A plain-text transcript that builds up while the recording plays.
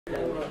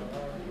Nagaland,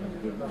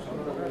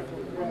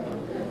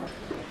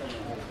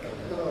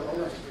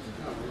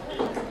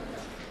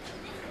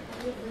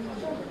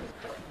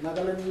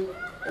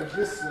 at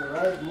this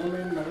right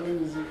moment,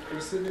 Nagaland is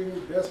receiving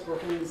best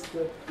performance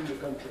step in the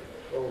country.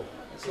 Oh.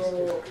 So,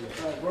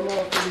 Government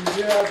of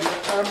India,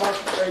 they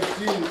earmarked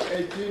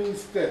 18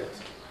 states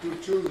to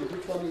choose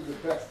which one is the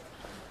best.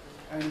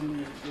 And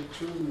they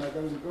choose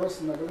Nagaland because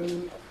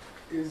Nagaland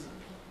is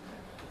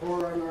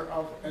forerunner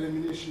of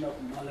elimination of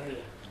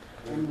malaria.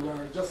 And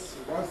we're just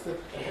one step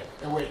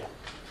away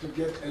to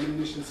get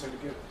elimination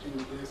certificate in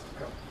the days to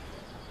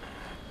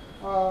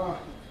come.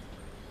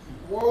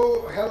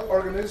 World Health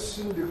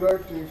Organization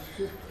declared the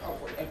 5th of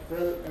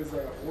April as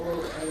a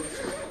World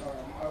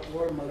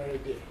Malaria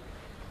Day,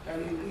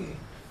 and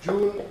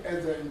June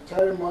as the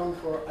entire month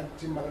for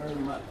anti-malaria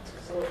month.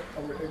 So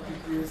our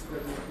activities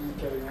that we've been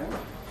carrying on.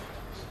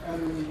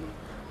 And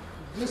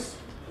this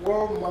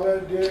World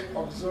Malaria Day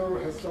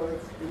observed has started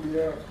in the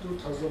year of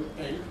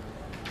 2008.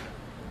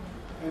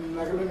 And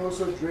Nagaland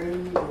also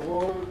joined the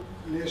whole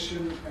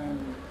nation,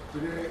 and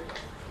today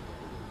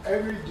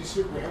every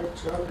district, we have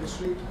 12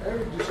 districts,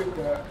 every district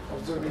are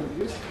observing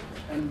this,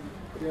 and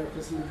they are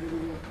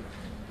facilitating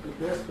the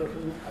best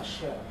performing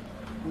ASHA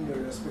in their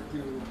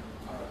respective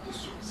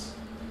districts.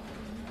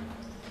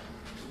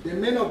 The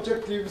main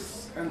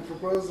objectives and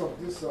purpose of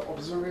this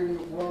observing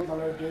World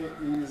Malaria Day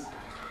is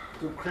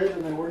to create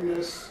an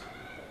awareness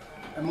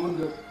among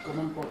the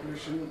common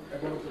population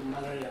about the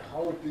malaria,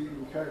 how it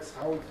impacts,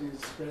 how it is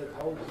spread,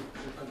 how it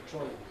is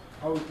controlled,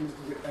 how it is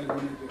to be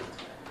eliminated.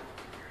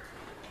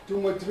 To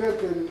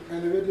motivate and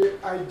elevate the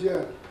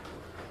idea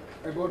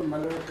about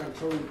malaria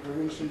control and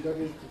prevention, that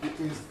is to be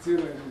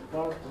instilled and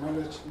impart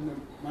knowledge in the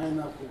mind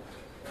of the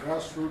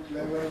grassroots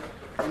level,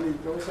 and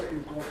it also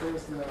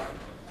incorporates the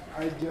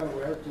idea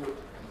we have to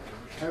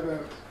have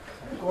a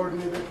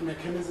coordinated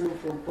mechanism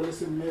from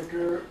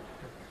policymaker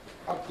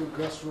up to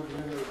grassroots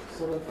level,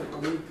 so that the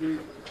community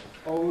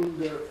own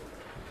the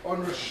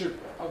ownership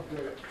of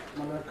the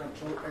malaria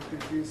control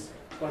activities,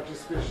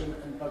 participation,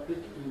 and public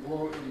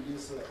involved in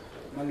this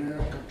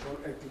malaria control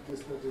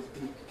activities that is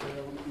being carried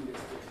on in the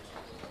state.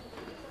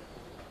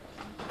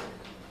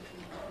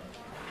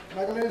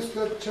 Nagaland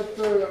State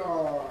Chapter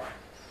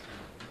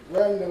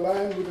were in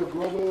line with the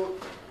global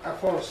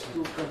efforts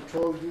to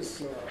control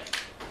this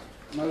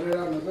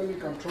malaria, not only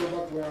control,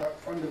 but we are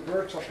on the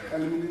verge of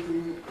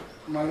eliminating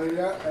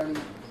malaria, and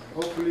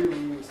hopefully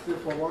we will step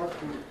forward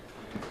to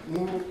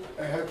move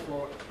ahead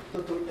for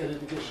total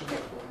eradication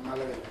of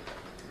malaria.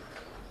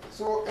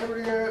 So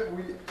every year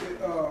we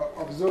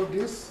observe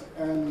this,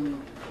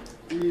 and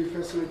we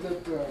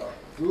facilitate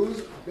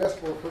those best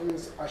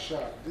performance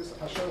ASHA. These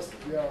ASHAs,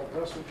 they are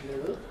grassroots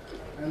level,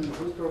 and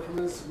whose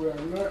performance were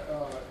not,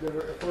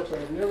 their efforts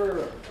are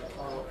never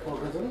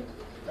forgotten.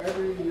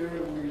 Every year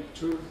we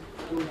choose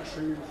 2,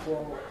 3,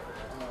 4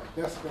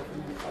 best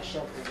performing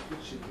ASHA for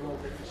each block,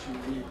 each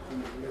unit in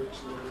the village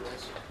level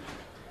also.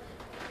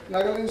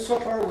 Nagaland, so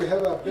far we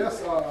have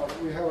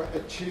we have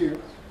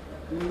achieved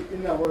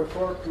in our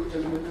effort to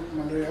eliminate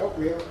malaria.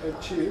 We have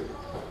achieved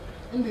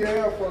in the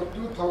year for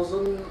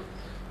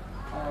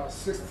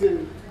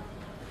 2016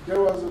 there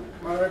was a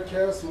malaria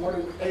case more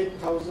than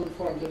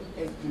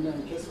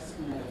 8,489 cases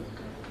in Nagaland.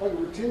 But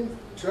within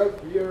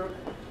 12 years,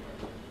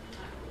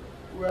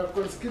 we are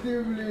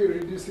consecutively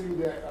reducing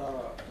the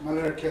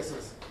malaria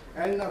cases.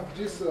 And of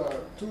this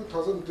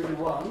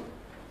 2021,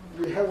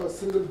 we have a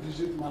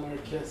single-digit malaria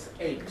case,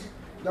 8.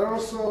 They're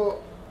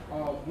also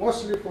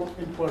mostly from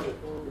imported,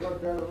 because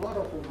there are a lot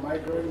of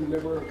migrant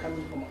labor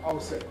coming from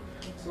outside.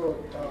 So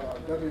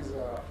that is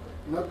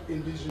not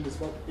indigenous,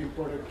 but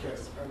imported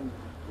case. And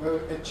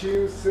we'll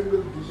achieve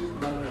single-digit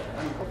malaria.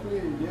 And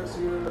hopefully next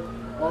year,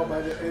 or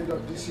by the end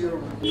of this year,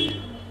 we'll be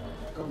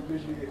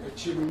completely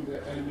achieving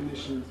the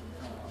elimination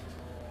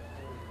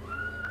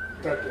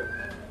target.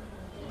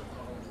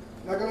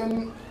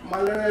 Nagaland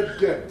malaria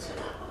death.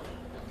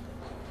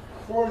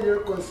 4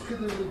 years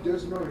consecutively, there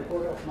is no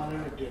report of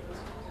malaria death.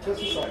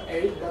 Cases are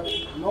 8, but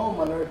no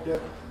malaria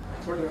death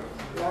for the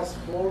last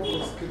 4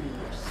 consecutive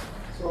years.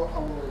 So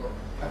our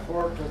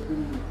effort has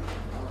been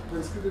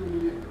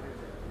consecutively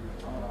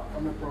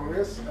on the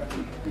progress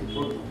and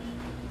improvement.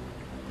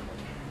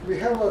 We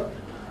have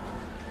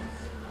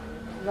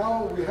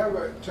now we have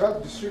a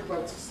 12 district,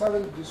 but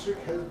 7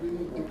 district has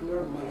been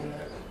declared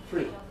malaria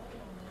free.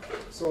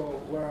 So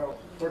we're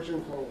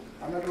searching for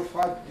another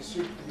 5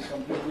 districts to be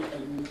completely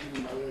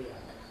eliminating malaria.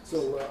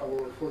 So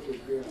our effort is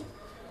going on.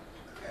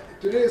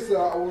 Today is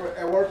our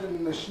award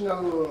in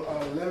national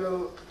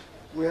level.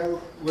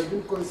 We've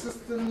been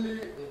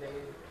consistently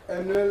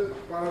annual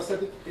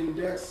parasitic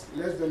index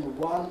less than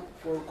 1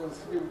 for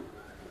consecutive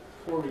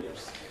 4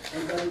 years,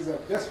 and that is the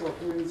best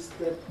performing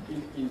state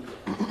in India.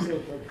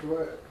 So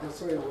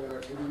that's why we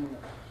are giving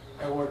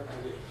award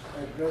today.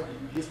 And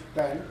this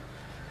time,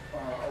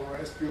 our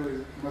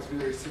SPO must be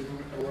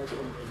receiving award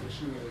from the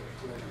national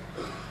level.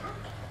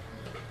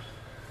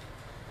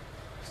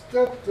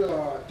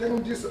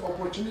 Taking this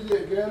opportunity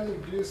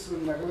again, this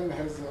Nagaland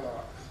has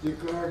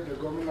declared, the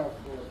government of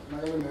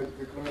Nagaland has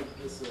declared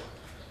this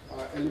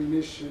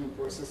elimination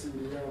process in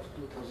the year of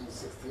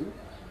 2016.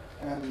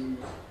 And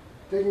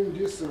taking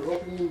this,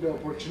 opening the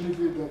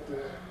opportunity that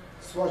the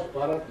Swachh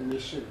Bharat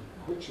mission,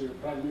 which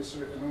Prime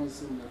Minister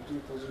announced in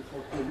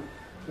 2014,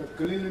 that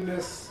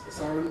cleanliness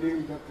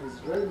surrounding that is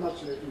very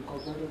much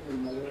incorporated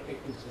in malaria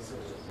activities.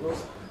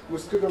 Because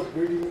mosquito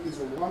breeding is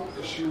one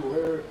issue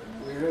where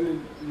we really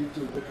need to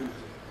look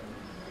into.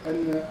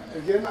 And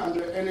again,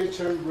 under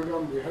NHM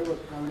program, we have a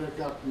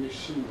malaria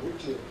mission,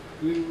 which is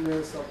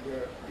cleanliness of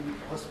the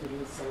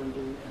hospitals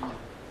surrounding and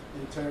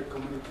entire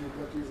community.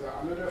 That is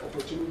another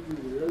opportunity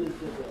we really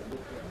take a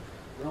look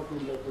at,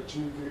 welcome the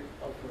opportunity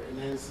of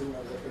enhancing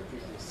our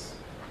activities.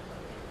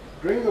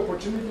 During the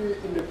opportunity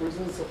in the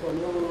presence of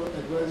another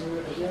advisor,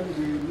 again,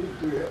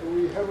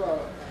 we have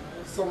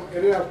some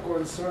area of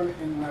concern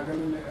in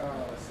Nagaland,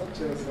 such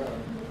as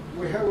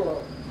we have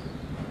a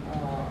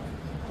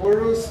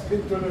porous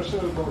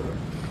international border.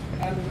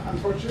 And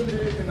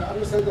unfortunately, in the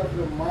other side of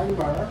the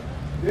Myanmar,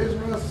 there is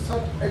no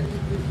such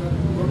activities that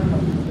the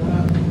government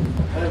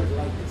have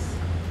like this.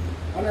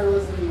 When I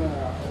was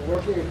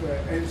working at the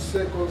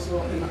NSEC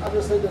also, in the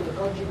other side of the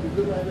country, we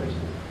didn't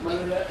have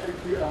malaria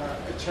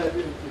HIV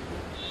activity.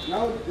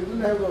 Now they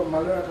don't have a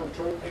malaria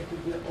control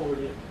activity over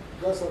there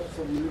because of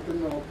some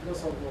militant or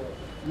because of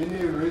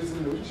many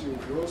reasons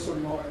which you also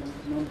know and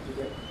known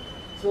today.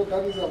 So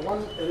that is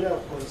one area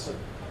of concern.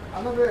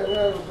 Another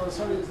area of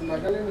concern is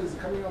Nagaland is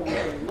coming up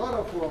with a lot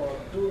of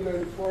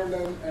 2-lane,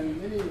 4-lane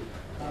and many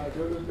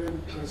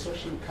development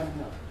construction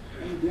coming up.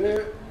 And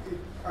there,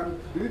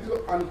 due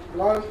to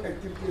unplanned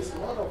activities, a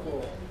lot of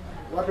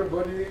water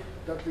body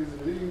that is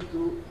leading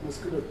to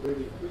mosquito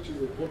breeding, which is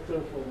a vector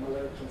for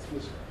malaria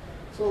transmission.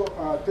 So,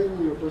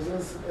 taking your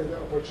presence as an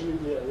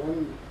opportunity, I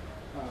want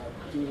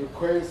to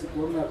request the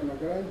government of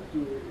Nagaland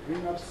to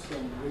bring up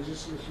some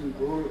legislation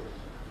goal,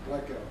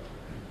 like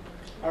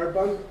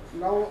urban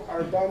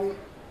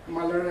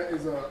malaria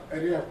is an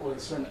area of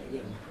concern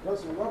again.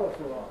 Because a lot of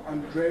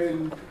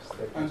undrained,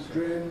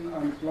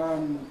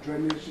 unplanned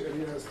drainage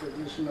areas,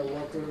 stagnation of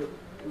water,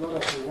 a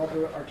lot of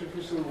water,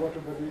 artificial water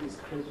body is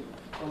created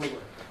all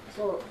over.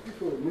 So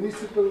if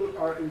municipal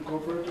are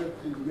incorporated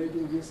in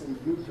making this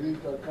and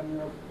blueprint are coming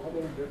up,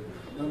 other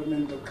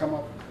development will come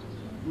up,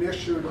 make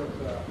sure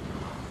that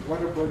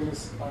water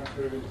bodies are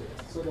prevented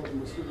so that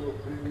mosquito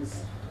breeding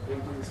is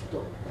going to be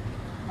stopped.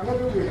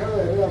 Another we have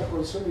an area of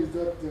concern is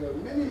that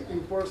many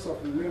imports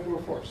of labor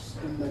force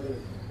in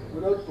Nagaland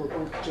without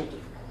proper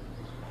checking.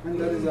 And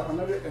that is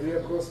another area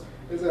because,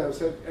 as I have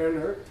said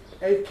earlier,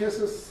 8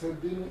 cases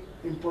have been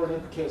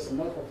imported cases,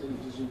 not of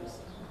indigenous.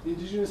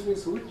 Indigenous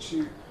means which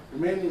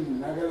remain in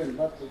Nagaland,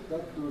 but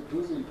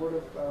those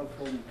imported are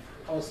from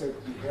outside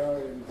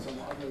Bihar and some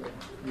other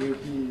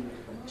UP,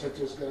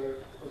 Chhattisgarh,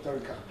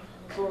 Uttarakhand.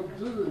 So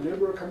those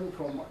labor coming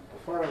from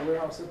far away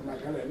outside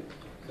Nagaland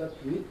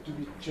that need to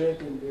be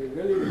checked, and they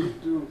really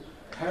need to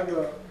have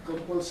a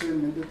compulsory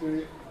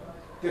mandatory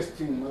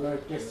testing, malaria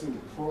testing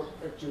before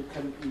actually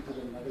coming into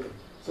the Nagaland,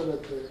 so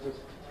that the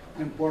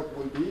import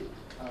will be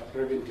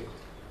prevented.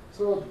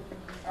 So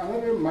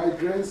another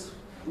migrants,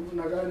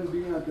 Nagaland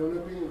being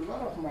developing a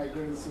lot of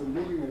migrants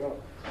moving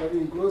around, that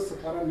includes the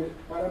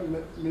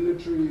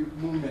paramilitary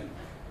movement.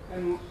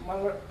 And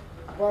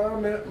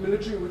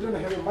paramilitary, we don't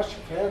have much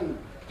hand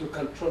to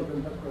control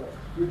them, but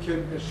we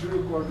can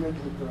assure coordinate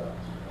with the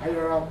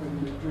higher up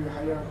and military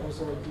higher up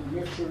also to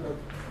make sure that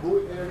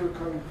whoever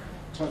can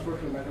transport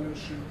to Nagaland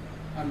should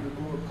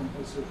undergo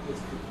compulsory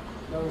testing.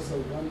 That was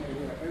one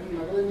area. And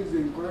Nagaland is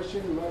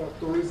encouraging a lot of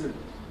tourism.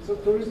 So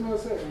tourism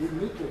also, we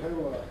need to have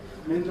a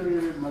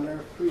mandatory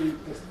malaria-free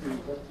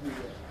testing. But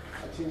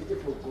I think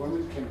if the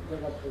government can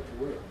take up that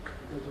way,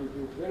 it will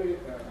be very,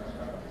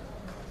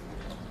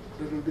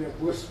 it will be a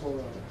boost for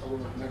our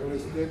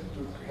Nagaland state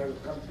to have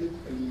complete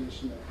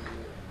elimination of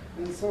malaria.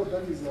 And so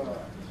that is a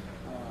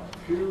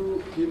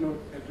few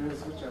keynote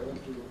address which I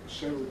want to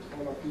share with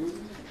all of you.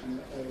 And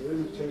I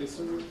really thank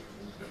you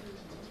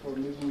for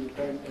making the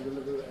time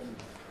available and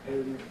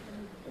having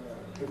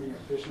a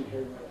patient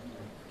hearing of my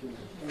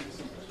keynote. Thank you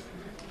so much.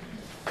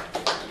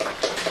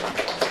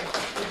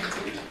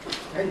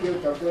 Thank you,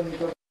 Dr.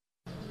 Nico.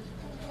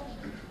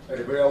 At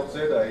the very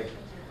outset, I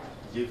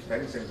give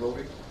thanks and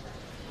glory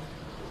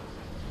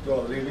to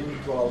our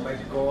living, to our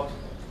Almighty God,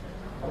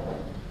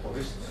 for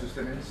His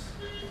sustenance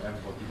and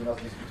for giving us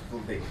this beautiful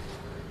day.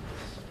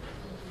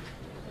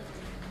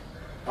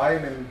 I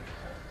am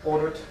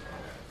honored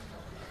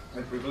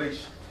and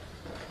privileged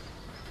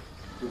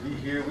to be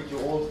here with you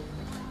all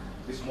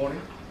this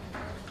morning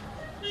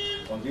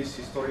on this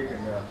historic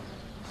and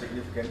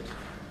significant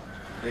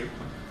day.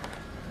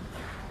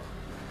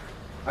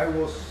 I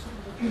was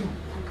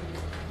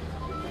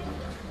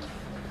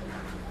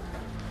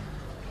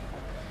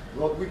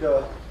brought with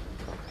a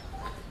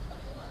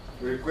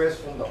request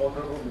from the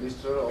Honorable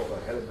Minister of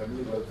Health and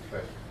Family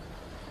Welfare.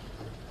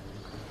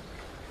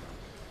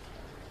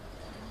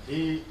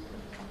 He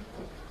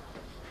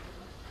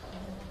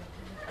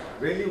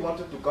really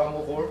wanted to come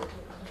over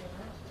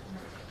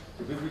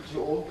to be with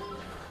you all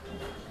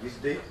this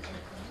day,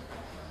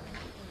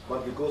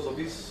 but because of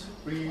this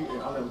free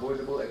and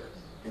unavoidable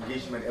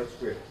engagement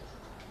elsewhere.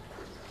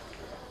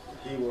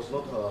 He was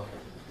not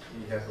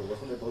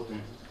wasn't able to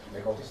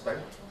make out his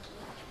time.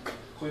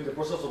 So in the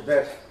process of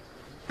that,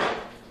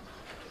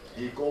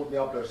 he called me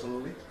up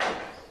personally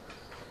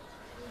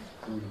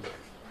to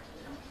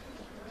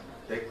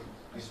take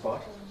his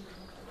part.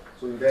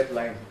 So in that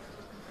line,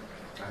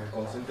 I have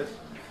consented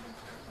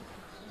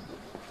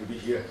to be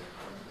here.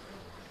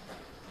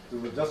 We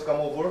will just come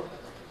over,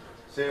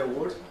 say a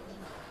word,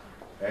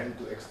 and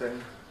to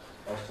extend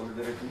our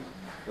solidarity,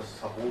 the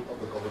support of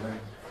the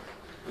government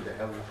to the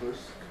health workers,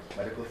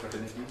 medical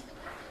fraternity,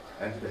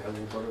 and to the health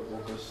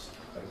workers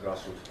at the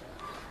grassroots.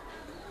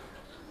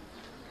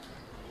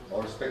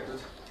 Our respected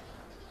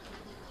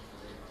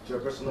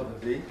chairperson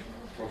of the day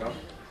program,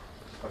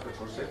 Dr.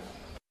 Chorse,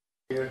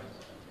 here,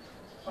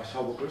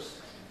 Asha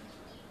workers,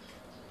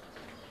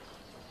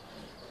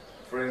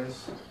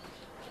 friends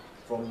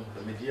from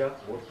the media,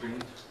 both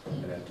print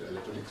and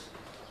electronics.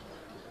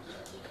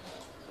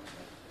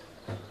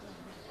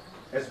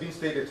 As been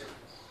stated,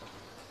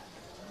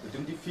 the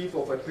 25th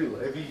of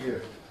April every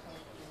year,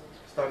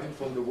 starting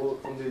from the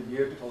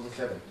year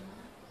 2007,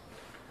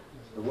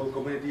 the world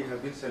community has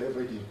been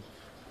celebrating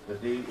the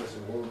day as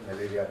World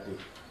Malaria Day.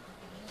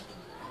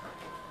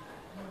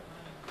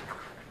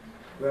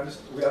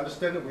 We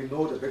understand and we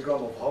know the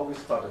background of how we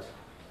started.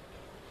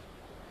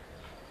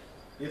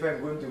 If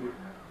I'm going to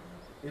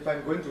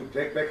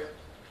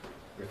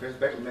refresh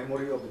back the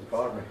memory of the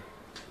department,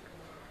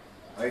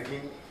 I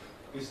think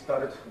it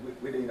started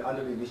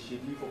under the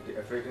initiative of the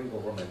African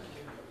government,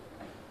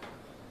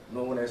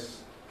 known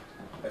as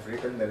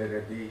African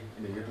Malaria Day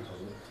in the year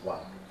 2001.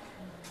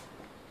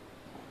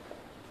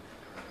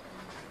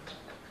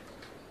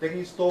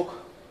 Taking stock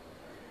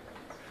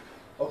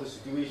of the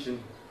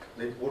situation,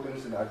 the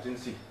importance and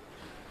urgency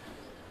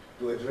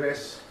to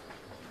address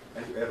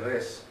and to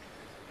arrest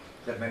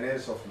the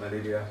menace of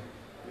malaria,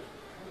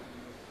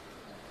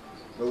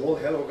 the World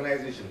Health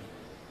Organization,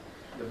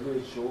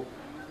 WHO,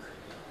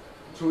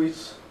 through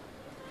its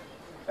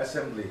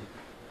assembly,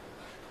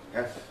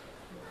 have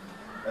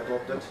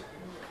adopted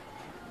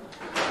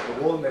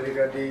the World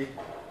Malaria Day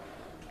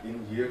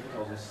in year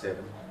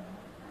 2007,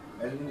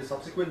 and in the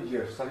subsequent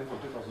year, starting from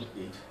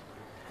 2008,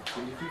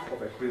 25th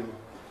of April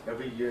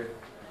every year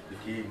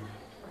became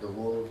the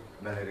World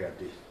Malaria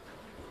Day.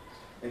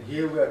 And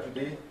here we are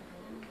today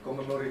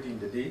commemorating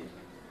the day.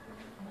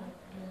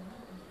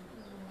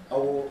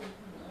 Our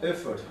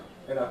effort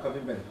and our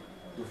commitment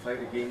to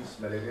fight against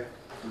malaria,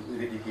 to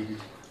eradicate it,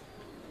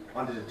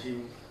 under the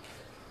theme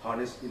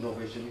Harness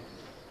Innovation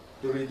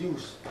to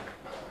reduce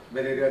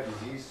malaria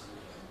disease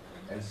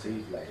and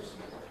save lives.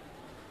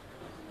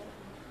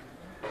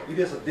 It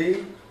is a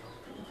day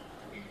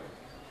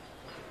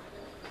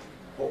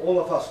for all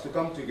of us to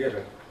come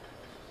together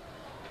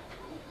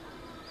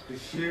to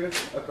share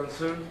a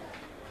concern,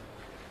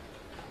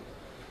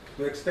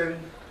 to extend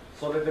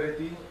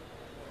solidarity,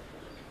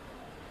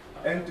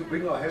 and to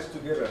bring our heads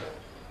together,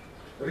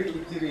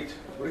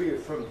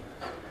 reaffirm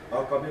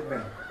our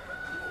commitment,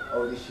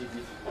 our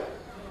initiative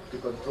to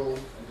control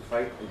and to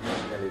fight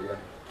against malaria,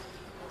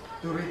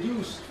 to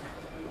reduce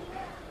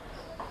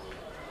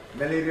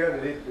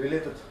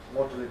malaria-related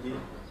mortality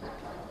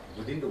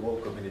within the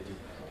world community.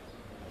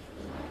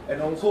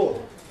 And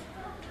also,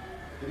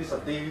 it is a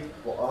day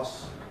for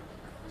us,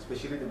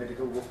 especially the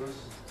medical workers,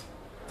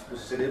 to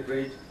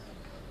celebrate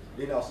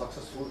in our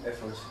successful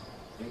efforts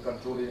in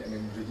controlling and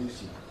in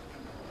reducing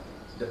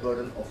the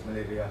burden of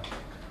malaria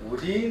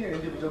within an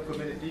individual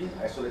community,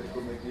 isolated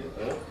community,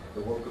 or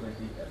the world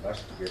community at large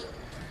together.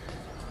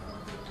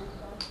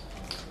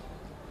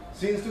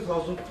 Since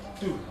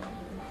 2002,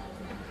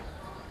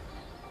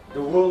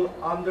 the world,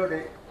 under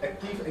the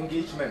active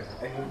engagement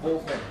and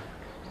involvement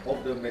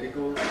of the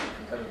medical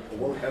and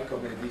world health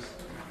communities,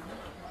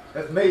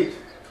 have made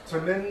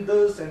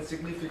tremendous and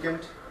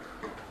significant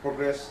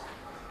progress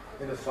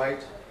in the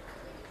fight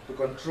to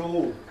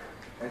control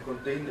and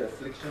contain the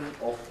affliction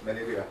of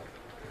malaria.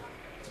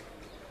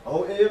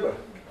 However,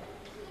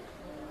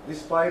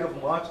 despite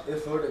of much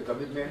effort and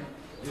commitment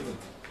given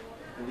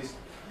in this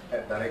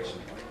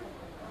direction,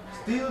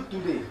 till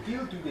today,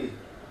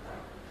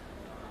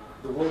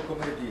 the world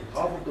community,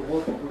 half of the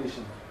world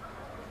population,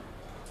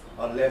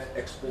 are left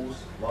exposed,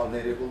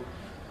 vulnerable,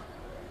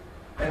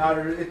 and are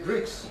at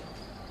risk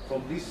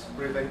from this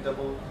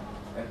preventable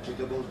and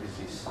treatable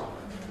disease,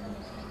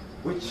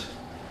 which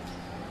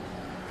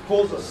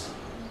causes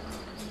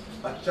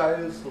a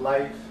child's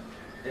life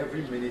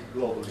every minute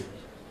globally.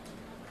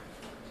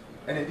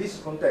 And in this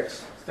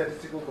context,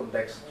 statistical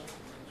context,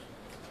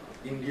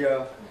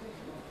 India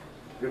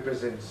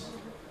represents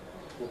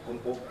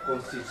or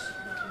consists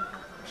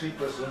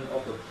 3%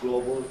 of the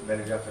global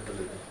malaria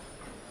fatality.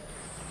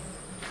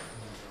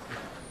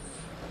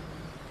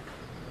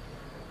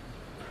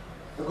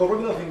 The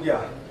government of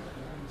India,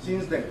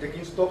 since then,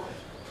 taking stock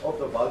of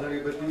the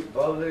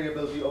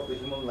vulnerability of the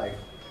human life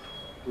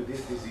to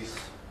this disease,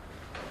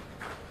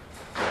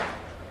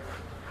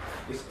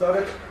 it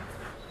started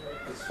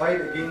its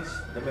fight against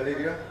the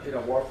malaria in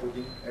a war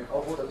footing, and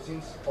over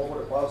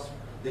the past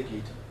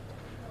decade,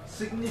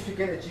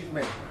 significant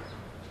achievement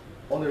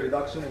on the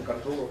reduction and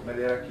control of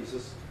malaria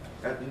cases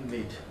have been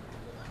made.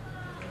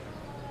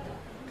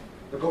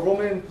 The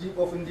government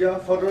of India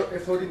further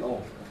efforting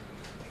on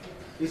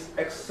is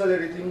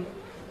accelerating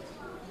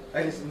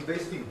and is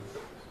investing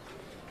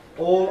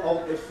all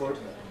out effort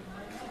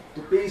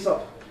to pace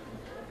up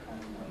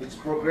its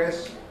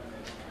progress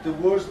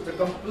towards the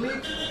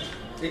complete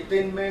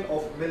attainment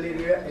of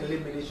malaria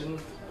elimination.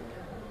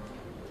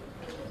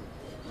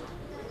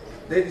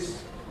 There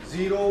is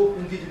zero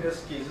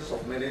indigenous cases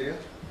of malaria,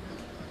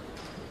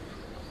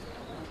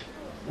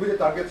 with a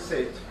target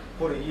set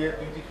for the year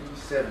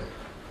 2027,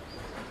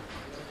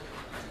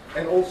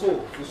 and also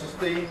to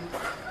sustain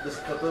the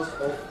status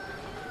of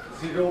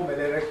zero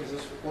malaria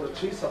cases for the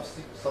 3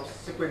 successive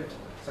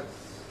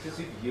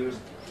years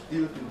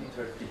till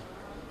 2030.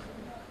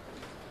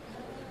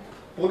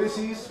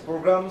 Policies,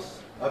 programs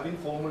have been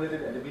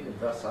formulated and have been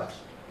addressed such,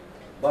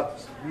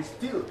 but we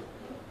still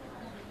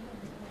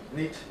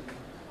need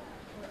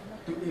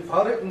to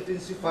further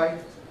intensify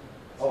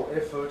our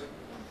effort,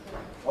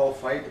 our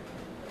fight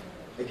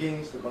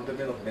against the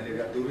contaminant of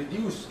malaria, to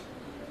reduce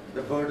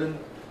the burden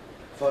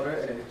further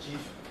and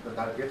achieve the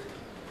target,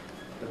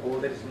 the goal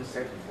that has been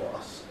set before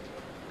us.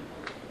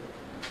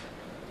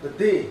 The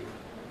day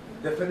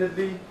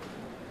definitely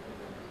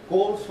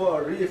calls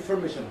for a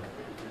reaffirmation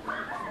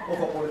of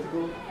a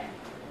political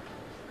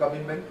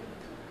commitment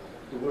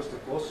towards the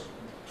cause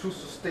through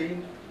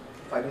sustained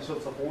financial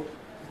support,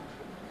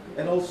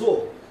 and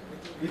also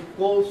it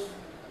calls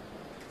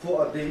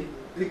for a day,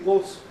 it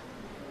calls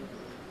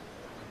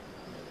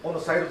on the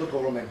side of the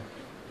government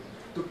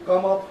to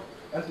come up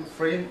and to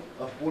frame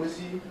a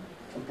policy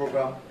and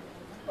program,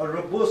 a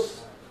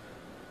robust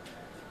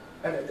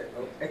and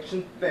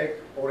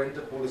action-packed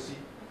oriented policy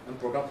and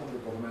program from the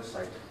government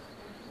side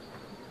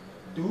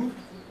to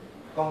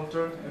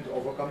counter and to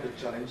overcome the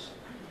challenge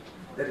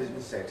that has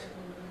been set.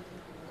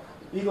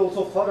 It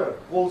also further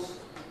calls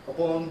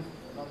upon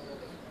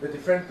the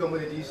different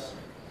communities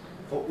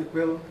for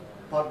equal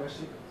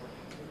partnership,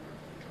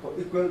 for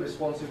equal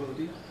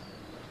responsibility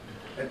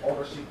and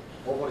ownership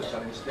over the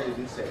challenge that has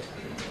been set,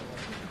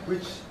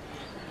 which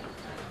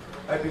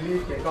I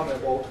believe can come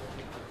about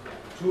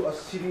through a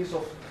series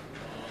of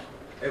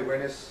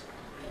awareness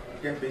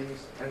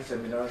campaigns and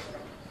seminars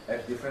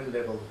at different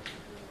levels,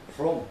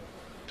 from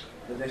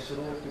the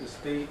national to the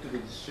state to the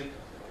district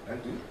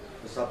and to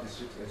the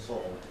sub-districts and so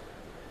on.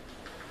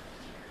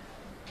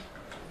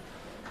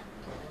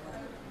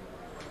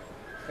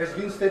 As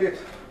been stated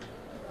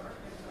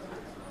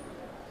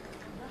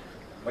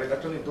by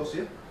Dr.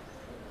 Nitosya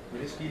in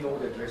his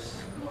keynote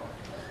address,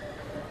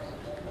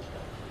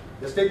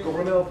 the state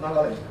government of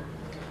Nagaland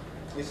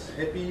is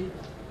happy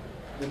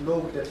to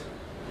know that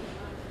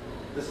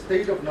the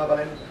state of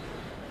Nagaland,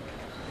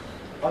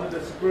 under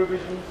the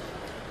supervision,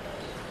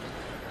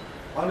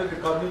 under the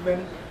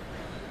commitment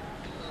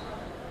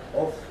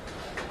of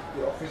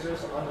the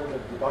officers under the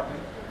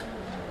department,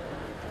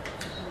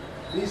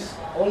 is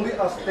only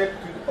a step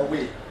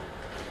away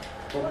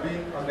from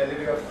being a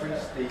malaria-free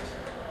state,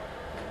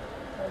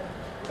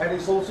 and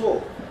is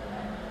also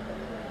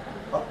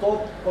a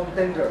top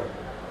contender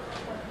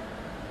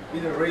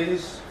in a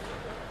race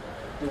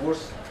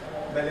towards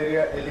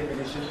malaria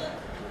elimination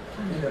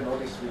in the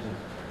Northeast region.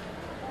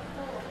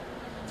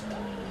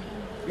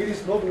 It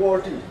is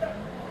noteworthy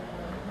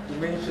to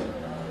mention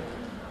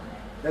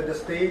that the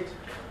state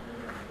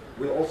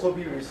will also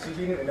be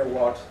receiving an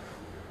award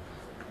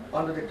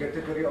under the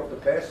category of the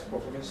best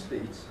performing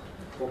states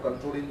for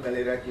controlling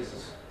malaria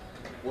cases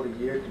for the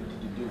year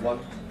 2021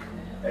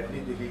 at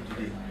NLTV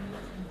today.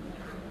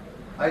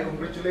 I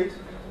congratulate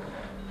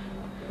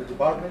the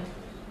department,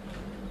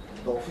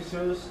 the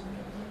officers,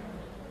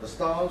 the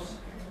staffs,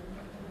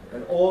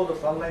 and all the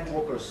frontline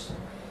workers,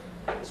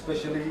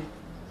 especially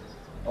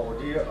our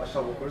dear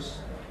ASHA workers,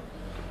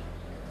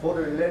 for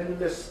the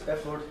relentless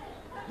effort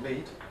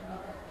made,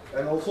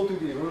 and also to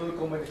the rural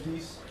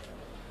communities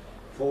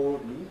for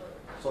the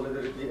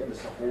solidarity and the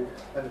support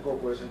and the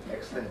cooperation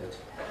extended.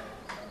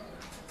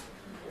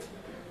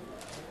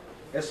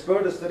 As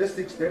per the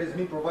statistics that is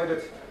being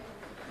provided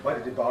by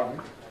the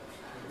department,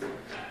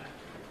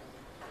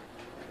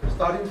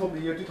 starting from the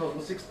year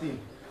 2016,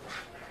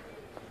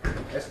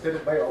 as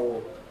stated by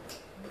our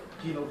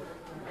keynote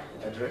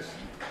address,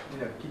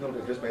 in a keynote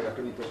address by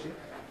Dr. Nitosya,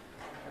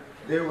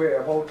 there were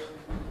about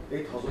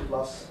 8,000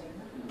 plus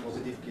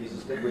positive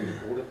cases that were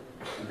reported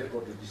and that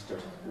got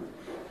registered.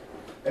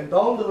 And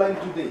down the line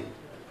today,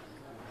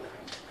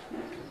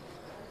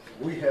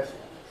 we have,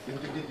 in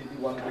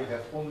 2021, we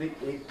have only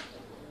 8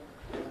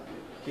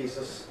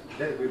 cases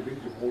that have been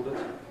reported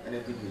and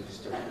have been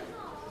registered.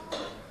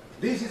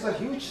 This is a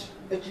huge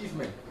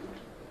achievement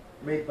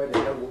made by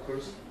the health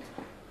workers,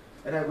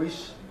 and I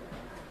wish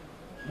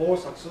more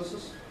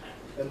successes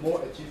and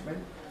more achievement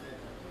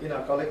in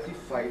our collective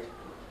fight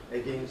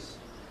against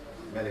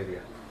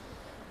malaria.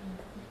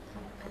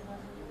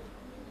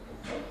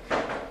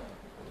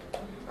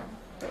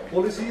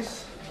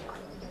 Policies,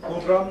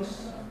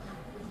 programs,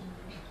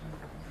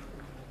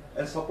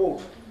 and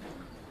support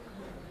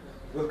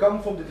will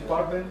come from the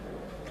department,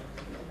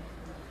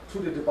 to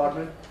the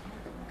department,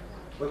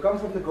 will come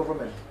from the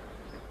government,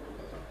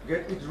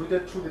 get it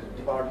routed through the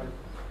department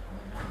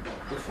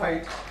to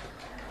fight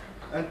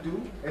and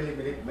to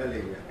eliminate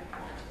malaria.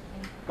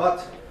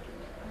 But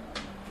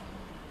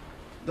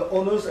the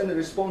honors and the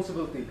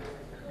responsibility,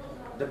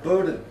 the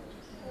burden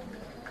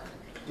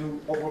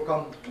to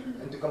overcome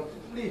and to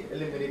completely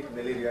eliminate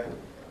malaria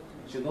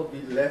should not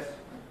be left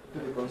to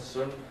the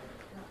concerned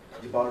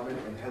department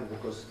and health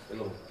workers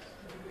alone.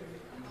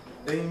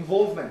 The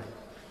involvement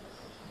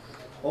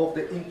of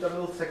the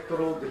internal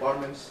sectoral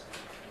departments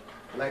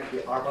like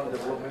the urban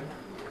development,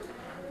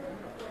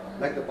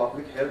 like the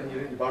public health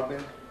engineering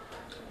department,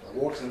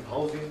 works and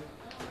housing,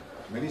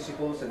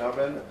 municipals and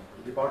urban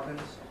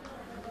departments,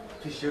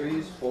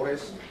 fisheries,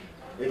 forest,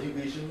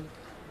 education,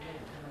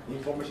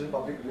 information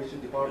public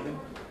relations department,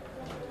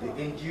 the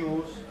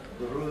NGOs,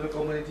 the rural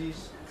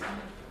communities,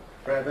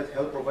 private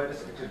health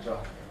providers, etc.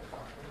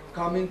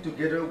 Coming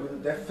together will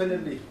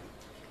definitely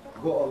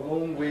go a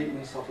long way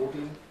in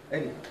supporting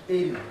and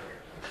aiding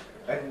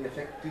and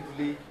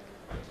effectively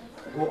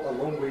go a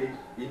long way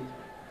in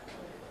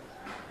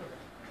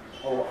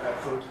our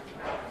effort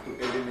to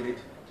eliminate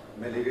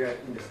malaria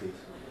in the state.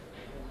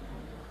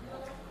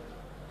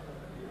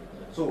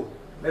 So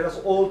let us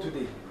all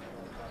today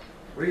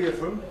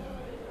reaffirm,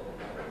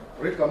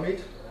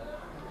 recommit,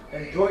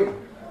 and join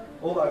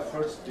all our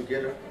efforts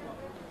together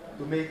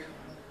to make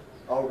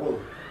our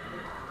world,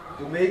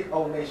 to make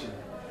our nation,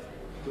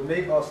 to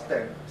make our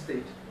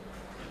state,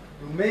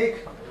 to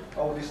make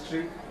our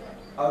district,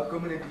 our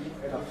community,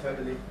 and our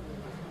family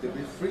to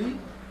be free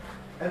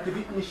and to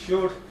be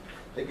insured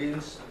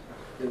against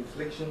the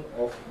infliction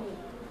of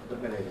the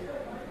malaria.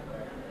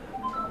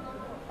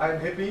 I am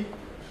happy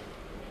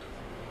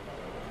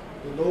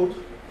to note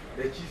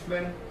the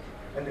achievement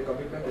and the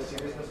commitment, the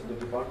seriousness of the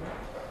department,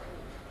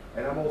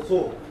 and I'm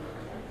also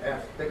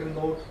have taken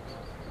note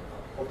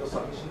of the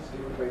submissions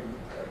given by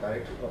the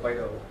director, by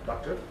the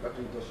Dr.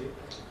 Itoshi,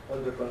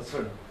 on the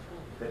concern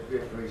that we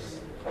have raised.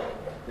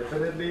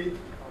 Definitely,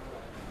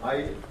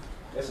 I,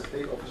 as a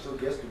state official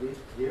guest today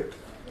here,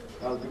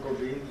 I'll be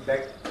conveying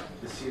back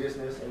the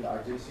seriousness and the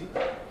urgency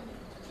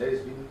that has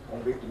been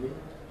conveyed to me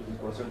to the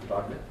concerned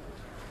department,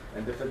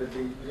 and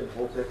definitely we can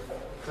hope that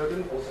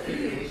certain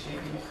positive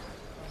initiatives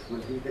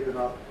will be taken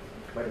up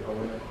by the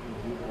government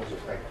in due course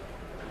of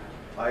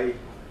time.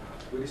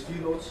 With these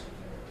few notes,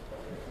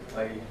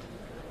 I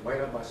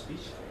wind up my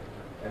speech,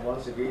 and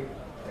once again,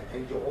 I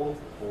thank you all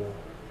for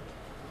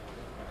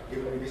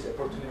giving me this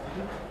opportunity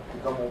to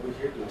come over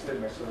here to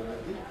extend my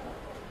solidarity.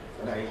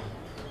 And I,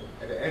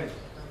 at the end,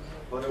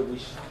 further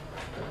wish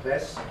the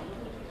best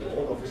to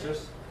all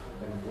officers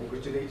and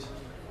congratulate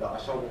the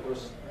ASHA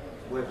workers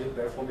who have been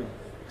performing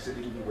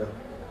exceedingly well.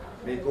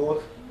 May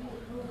God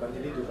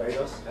continue to guide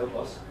us, help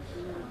us.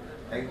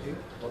 Thank you.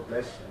 God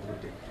bless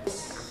and good day.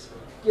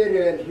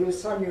 Kiriel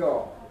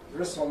Husanyo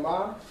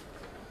Rusoma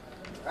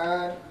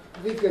and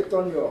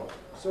Vigetonyo.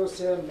 So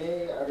sir,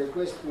 may I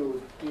request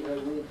to give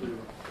away to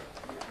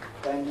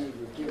kindly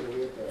give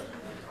away the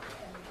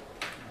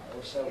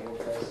OSHA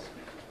workers.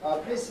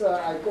 Please,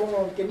 I go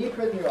on. Can you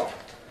print me off?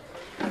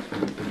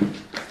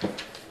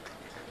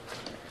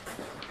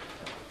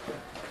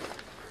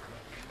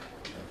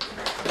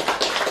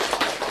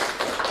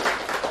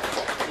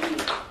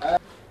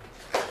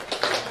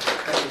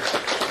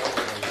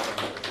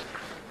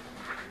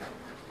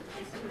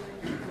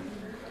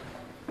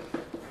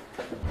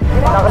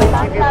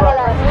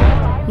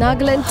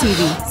 Nagaland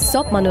TV,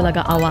 Sop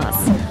Manulaga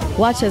Awas.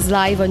 Watch us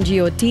live on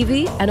Geo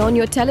TV and on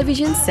your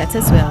television sets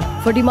as well.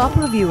 For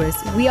Dimapur viewers,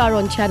 we are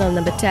on channel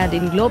number 10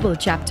 in Global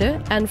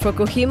Chapter, and for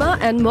Kohima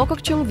and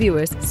Mokokchung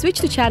viewers, switch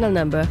to channel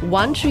number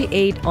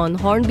 138 on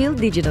Hornbill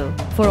Digital.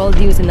 For all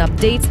news and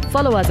updates,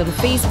 follow us on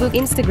Facebook,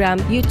 Instagram,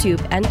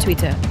 YouTube and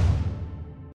Twitter.